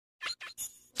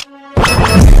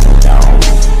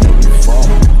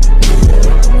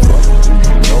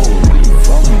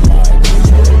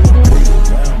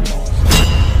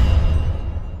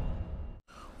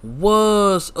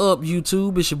What's up,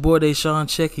 YouTube? It's your boy Deshaun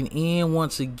checking in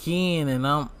once again, and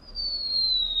I'm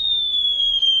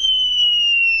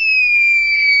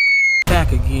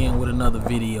back again with another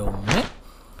video, man.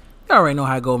 You already know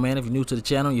how it go, man. If you're new to the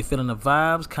channel, you're feeling the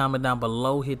vibes, comment down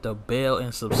below, hit the bell,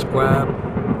 and subscribe.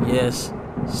 Yes,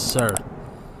 sir.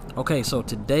 Okay, so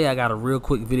today I got a real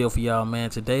quick video for y'all,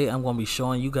 man. Today I'm going to be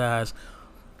showing you guys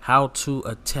how to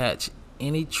attach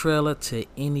any trailer to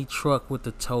any truck with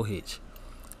the tow hitch.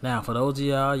 Now, for those of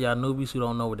y'all newbies who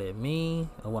don't know what that means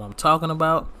or what I'm talking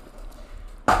about,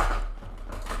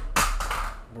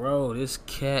 bro, this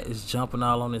cat is jumping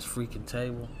all on this freaking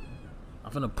table.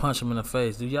 I'm finna punch him in the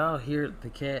face. Do y'all hear the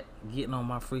cat getting on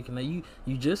my freaking? Now, you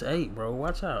just ate, bro.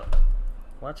 Watch out.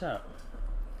 Watch out.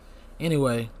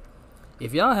 Anyway,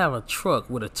 if y'all have a truck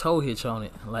with a tow hitch on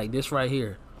it, like this right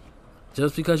here,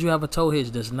 just because you have a tow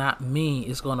hitch does not mean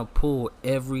it's gonna pull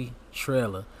every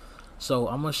trailer. So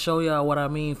I'm going to show y'all what I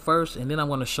mean first, and then I'm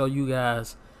going to show you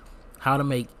guys how to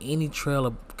make any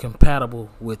trailer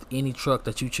compatible with any truck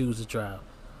that you choose to drive.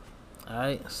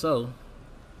 Alright, so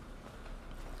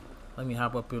let me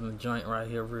hop up in the joint right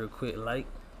here real quick.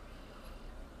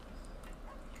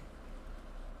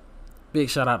 Big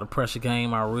shout out to Pressure Game,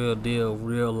 my real deal,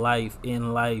 real life,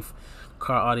 in life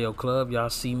car audio club. Y'all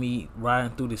see me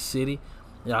riding through the city.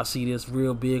 Y'all see this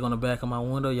real big on the back of my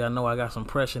window. Y'all know I got some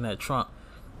pressure in that trunk.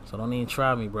 So don't even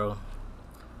try me, bro.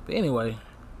 But anyway,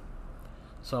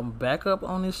 so I'm back up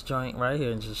on this joint right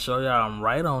here and just show y'all I'm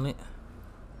right on it.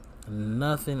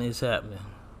 Nothing is happening.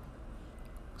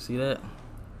 See that?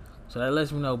 So that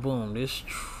lets me know, boom, this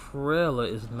trailer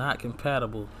is not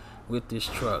compatible with this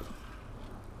truck.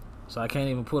 So I can't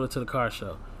even pull it to the car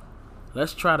show.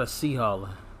 Let's try the Sea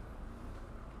Hauler.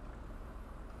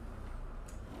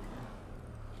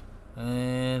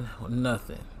 And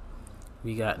nothing.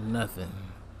 We got nothing.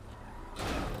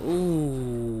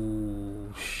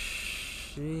 Ooh,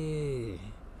 shit.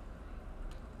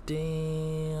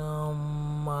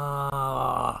 Damn.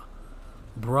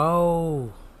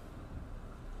 Bro.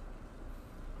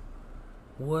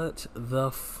 What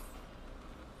the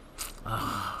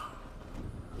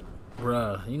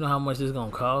bruh, you know how much this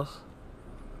gonna cost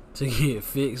to get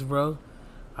fixed, bro?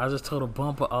 I just tore the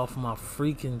bumper off my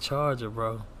freaking Charger,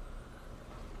 bro.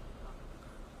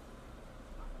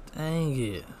 Dang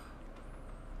it.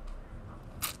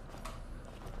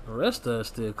 The rest of it's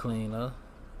still clean though.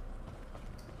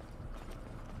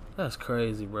 That's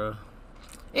crazy, bro.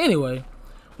 Anyway,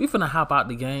 we finna hop out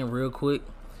the game real quick,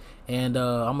 and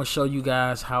I'm gonna show you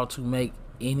guys how to make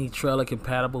any trailer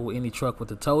compatible with any truck with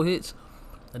the tow hitch,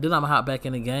 and then I'm gonna hop back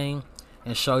in the game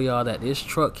and show y'all that this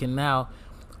truck can now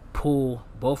pull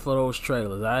both of those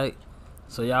trailers. Alright,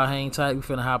 so y'all hang tight. We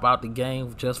finna hop out the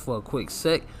game just for a quick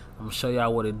sec. I'm gonna show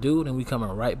y'all what it do, then we coming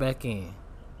right back in.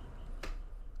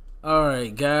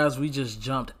 Alright guys, we just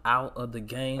jumped out of the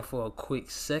game for a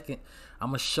quick second. I'm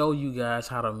gonna show you guys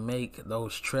how to make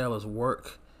those trailers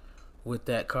work with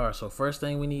that car. So first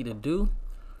thing we need to do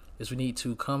is we need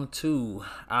to come to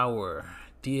our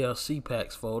DLC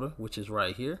packs folder, which is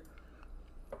right here.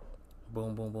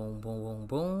 Boom, boom, boom, boom, boom,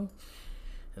 boom.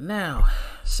 Now,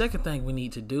 second thing we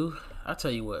need to do, I'll tell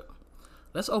you what,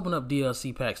 let's open up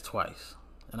DLC packs twice.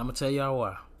 And I'm going to tell y'all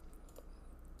why.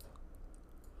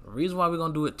 The reason why we're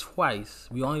going to do it twice,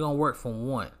 we only going to work from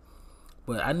one.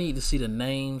 But I need to see the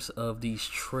names of these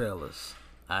trailers.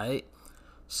 Alright.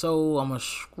 So I'm going to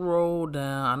scroll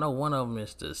down. I know one of them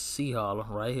is the Sea Hauler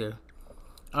right here.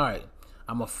 Alright.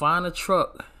 I'm going to find a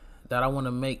truck that I want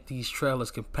to make these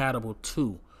trailers compatible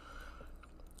to.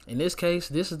 In this case,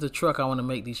 this is the truck I want to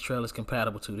make these trailers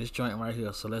compatible to. This joint right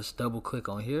here. So let's double click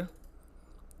on here.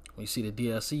 When you see the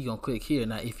DLC, you're going to click here.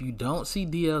 Now, if you don't see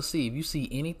DLC, if you see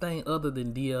anything other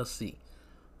than DLC,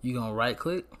 you're going to right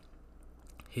click,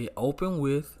 hit open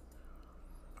with,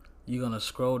 you're going to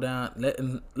scroll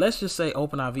down. Let's just say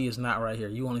OpenIV is not right here.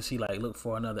 You only see like look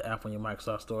for another app on your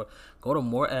Microsoft Store. Go to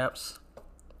more apps.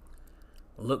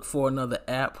 Look for another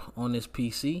app on this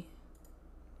PC.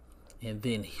 And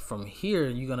then from here,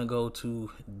 you're going to go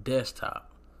to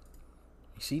desktop.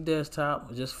 You see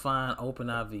desktop, just find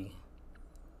OpenIV,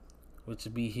 which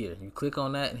would be here. You click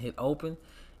on that and hit open,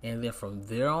 and then from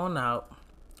there on out,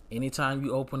 anytime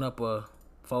you open up a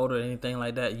folder or anything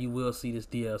like that, you will see this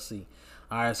DLC.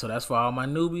 Alright, so that's for all my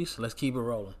newbies. Let's keep it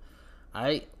rolling.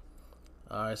 Alright,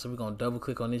 so we're going to double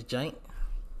click on this jank.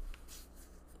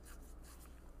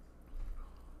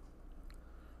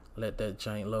 Let that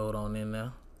jank load on in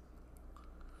there.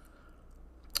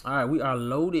 Alright, we are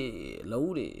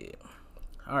loaded.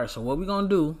 Alright, so what we're going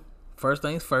to do, first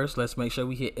things first, let's make sure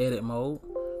we hit edit mode.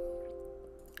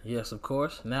 Yes, of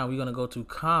course. Now we're going to go to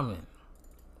common.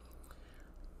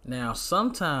 Now,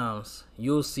 sometimes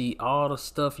you'll see all the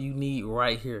stuff you need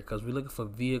right here because we're looking for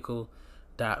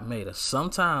vehicle.meta.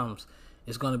 Sometimes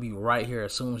it's going to be right here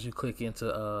as soon as you click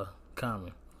into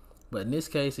common. But in this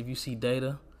case, if you see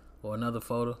data or another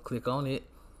photo, click on it.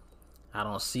 I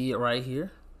don't see it right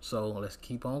here, so let's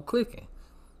keep on clicking.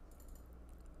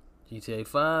 GTA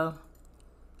 5,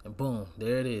 and boom,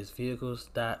 there it is,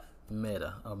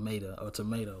 vehicles.meta or meta or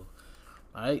tomato.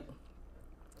 All right,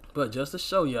 but just to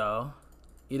show y'all,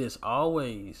 it is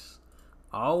always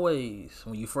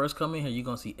when you first come in here, you're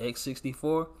gonna see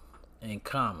X64 and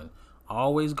common.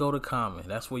 Always go to common.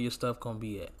 That's where your stuff gonna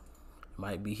be at. It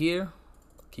might be here.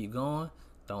 Keep going.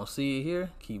 Don't see it here.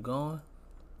 Keep going.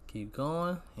 Keep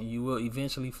going, and you will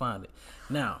eventually find it.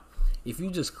 Now, if you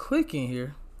just click in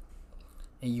here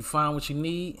and you find what you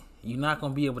need, you're not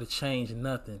gonna be able to change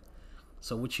nothing.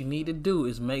 So what you need to do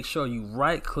is make sure you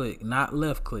right click, not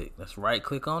left click. Let's right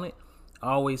click on it.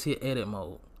 Always hit edit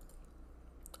mode.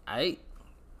 Alright.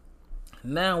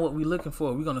 Now what we're looking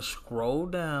for, we're gonna scroll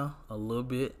down a little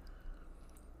bit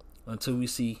until we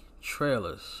see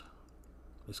trailers.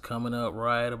 It's coming up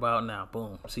right about now.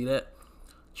 Boom. See that?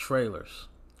 Trailers.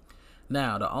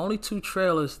 Now the only two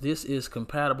trailers this is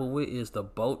compatible with is the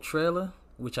boat trailer,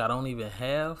 which I don't even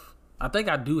have. I think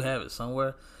I do have it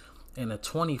somewhere, and a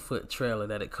 20-foot trailer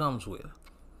that it comes with.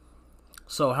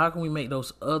 So how can we make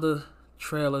those other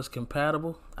trailers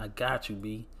compatible? I got you,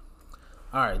 B.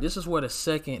 Alright, this is where the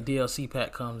second DLC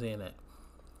pack comes in at.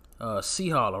 Sea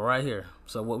Hauler right here.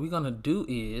 So what we're gonna do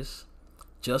is,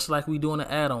 just like we do in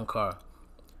the add-on car,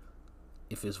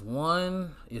 if it's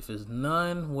one, if it's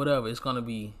none, whatever, it's gonna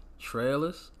be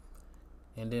trailers,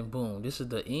 and then boom, this is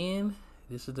the end,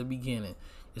 this is the beginning.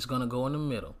 It's gonna go in the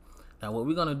middle. Now what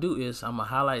we're gonna do is I'm gonna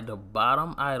highlight the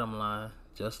bottom item line,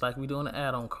 just like we do in the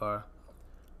add-on car.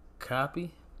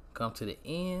 Copy, come to the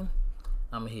end,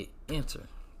 I'm gonna hit enter.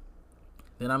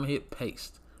 Then I'm gonna hit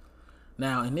paste.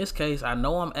 Now in this case, I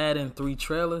know I'm adding 3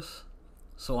 trailers,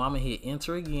 so I'm gonna hit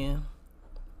enter again,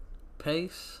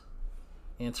 paste,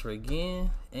 enter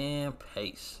again, and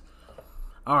paste.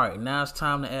 Alright, now it's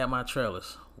time to add my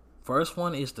trailers. First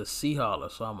one is the Sea Hauler,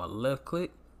 so I'm gonna left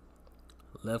click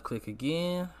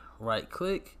again, right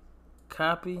click,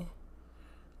 copy.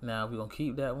 Now we're gonna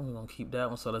keep that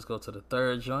one, so let's go to the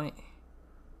third joint,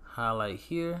 highlight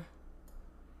here,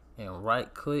 and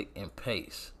right click and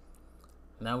paste.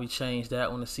 Now we change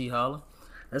that one to Sea Hauler.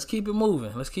 Let's keep it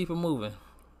moving.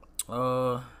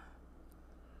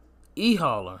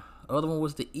 E-Hauler. Other one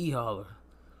was the E-Hauler.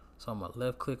 So I'm gonna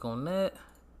left click on that.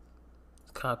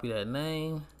 Copy that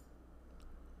name.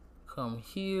 Come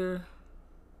here.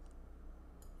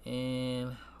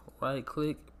 And right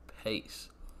click, paste.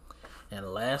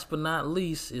 And last but not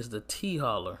least is the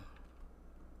T-Hauler.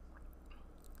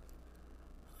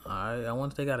 Alright, I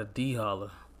wonder if they got a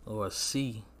D-Hauler or a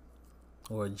C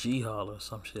or a G-Hauler or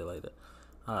some shit like that.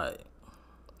 Alright.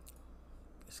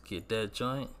 Let's get that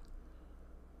joint.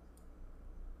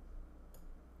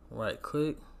 Right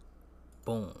click.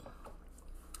 Boom.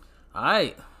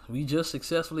 Alright. We just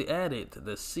successfully added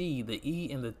the C, the E,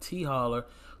 and the T hauler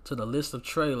to the list of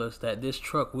trailers that this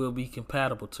truck will be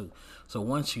compatible to. So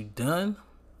once you're done,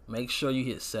 make sure you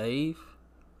hit save.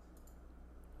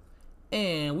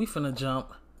 And we finna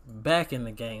jump back in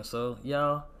the game. So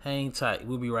y'all hang tight.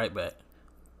 We'll be right back.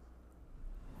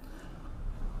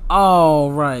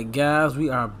 Alright guys, we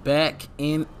are back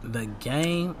in the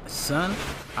game, son.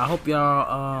 I hope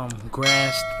y'all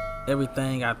grasped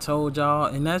everything I told y'all,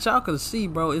 and as y'all can see,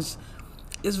 bro, it's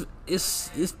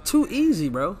too easy,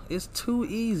 bro. It's too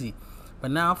easy.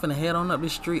 But now I'm finna head on up the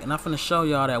street and I'm finna show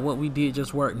y'all that what we did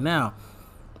just worked. Now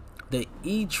the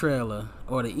E-trailer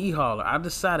or the E-hauler, I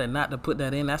decided not to put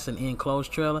that in. That's an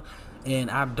enclosed trailer, and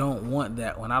I don't want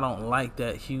that one. I don't like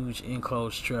that huge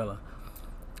enclosed trailer.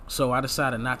 So I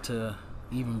decided not to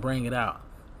even bring it out.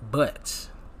 But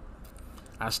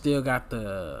I still got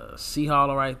the C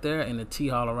hauler right there and the T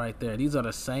hauler right there. These are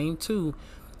the same two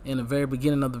in the very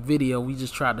beginning of the video we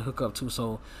just tried to hook up to.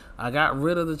 So I got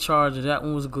rid of the Charger. That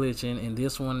one was glitching, and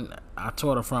this one I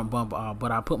tore the front bumper off,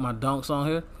 but I put my dunks on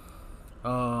here.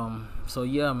 So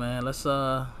yeah, man, let's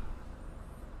do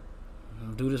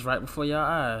this right before y'all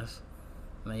eyes.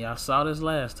 Now y'all saw this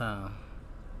last time.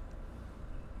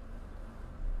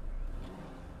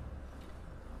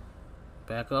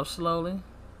 Back up slowly,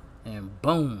 and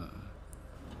boom.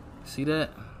 See that?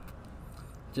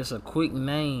 Just a quick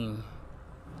name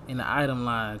in the item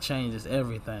line changes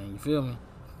everything. You feel me?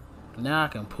 Now I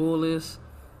can pull this.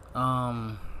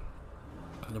 The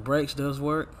brakes does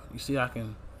work. You see, I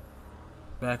can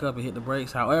back up and hit the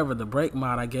brakes. However, the brake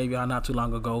mod I gave y'all not too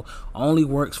long ago only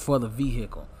works for the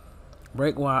vehicle.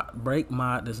 Brake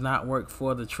mod does not work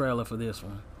for the trailer for this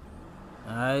one.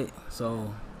 Alright,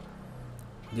 so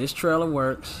this trailer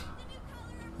works.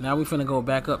 Now we finna go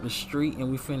back up the street and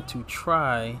we finna to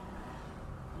try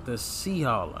the sea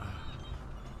hauler.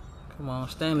 Come on,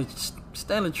 stand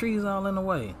the trees all in the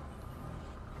way.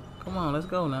 Come on, let's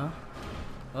go now.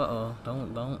 Uh-oh,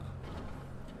 don't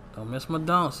mess my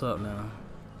don'ts up now.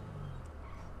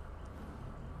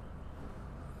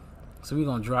 So we're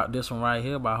gonna drop this one right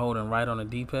here by holding right on the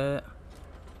D-pad.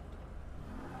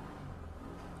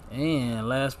 And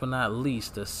last but not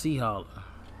least, the sea hauler.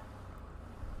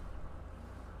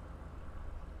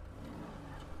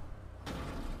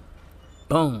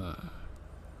 Boom.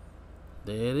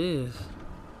 There it is.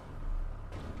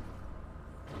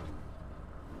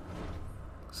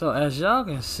 So as y'all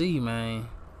can see, man,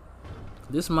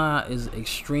 this mod is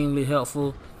extremely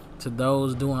helpful to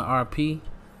those doing RP.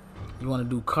 You want to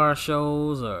do car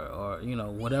shows or you know,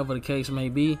 whatever the case may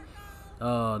be.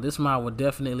 This mod will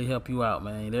definitely help you out,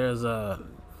 man. There's a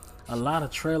lot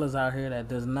of trailers out here that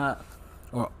does not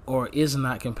or is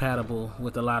not compatible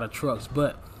with a lot of trucks.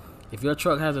 But if your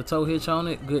truck has a tow hitch on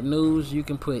it, good news, you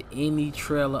can put any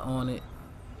trailer on it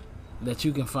that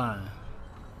you can find.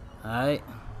 Alright,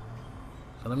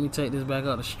 so let me take this back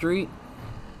up the street.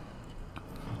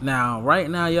 Now, right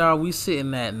now, y'all, we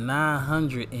sitting at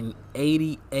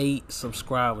 988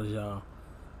 subscribers, y'all.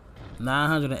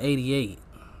 988.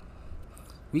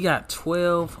 We got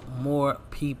 12 more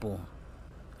people.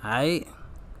 Alright?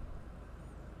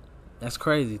 That's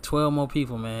crazy. 12 more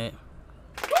people, man.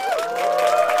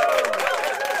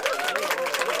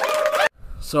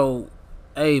 So,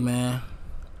 hey, man.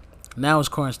 Now it's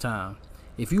crunch time.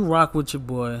 If you rock with your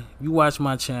boy, you watch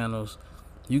my channels,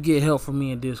 you get help from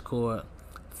me in Discord,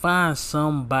 find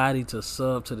somebody to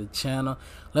sub to the channel.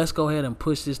 Let's go ahead and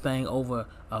push this thing over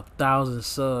 1,000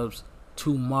 subs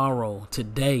tomorrow,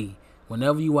 today,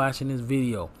 whenever you watching this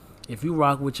video. If you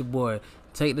rock with your boy,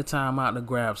 take the time out to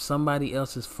grab somebody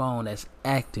else's phone that's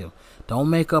active. Don't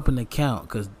make up an account,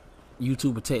 because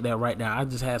YouTube will take that right now. I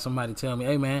just had somebody tell me,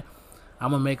 hey man,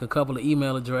 I'm gonna make a couple of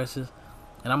email addresses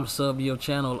and I'm gonna sub your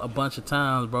channel a bunch of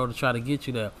times, bro, to try to get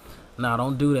you there. Nah,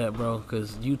 don't do that, bro,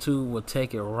 because YouTube will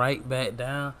take it right back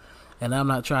down, and I'm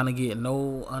not trying to get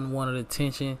no unwanted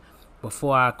attention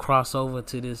before I cross over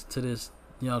to this, you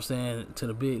know what I'm saying, to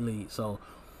the big league. So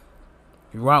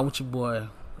you rock with your boy,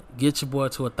 get your boy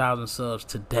to 1,000 subs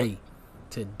today,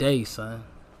 son.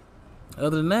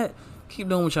 Other than that, keep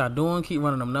doing what y'all doing, keep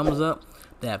running them numbers up.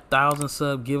 That 1,000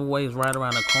 sub giveaway is right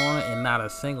around the corner, and not a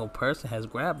single person has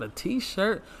grabbed a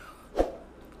t-shirt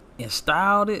and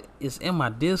styled it. It's in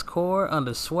my Discord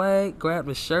under swag. Grab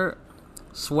the shirt,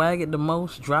 swag it the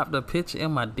most, drop the picture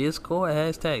in my Discord,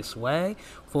 hashtag swag,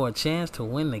 for a chance to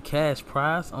win the cash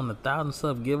prize on the 1,000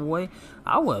 sub giveaway.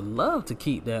 I would love to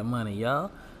keep that money, y'all.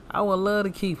 I would love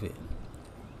to keep it.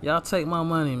 Y'all take my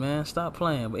money, man. Stop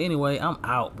playing. But anyway, I'm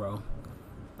out, bro.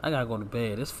 I gotta go to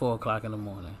bed. It's 4 o'clock in the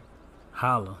morning.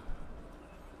 Holla.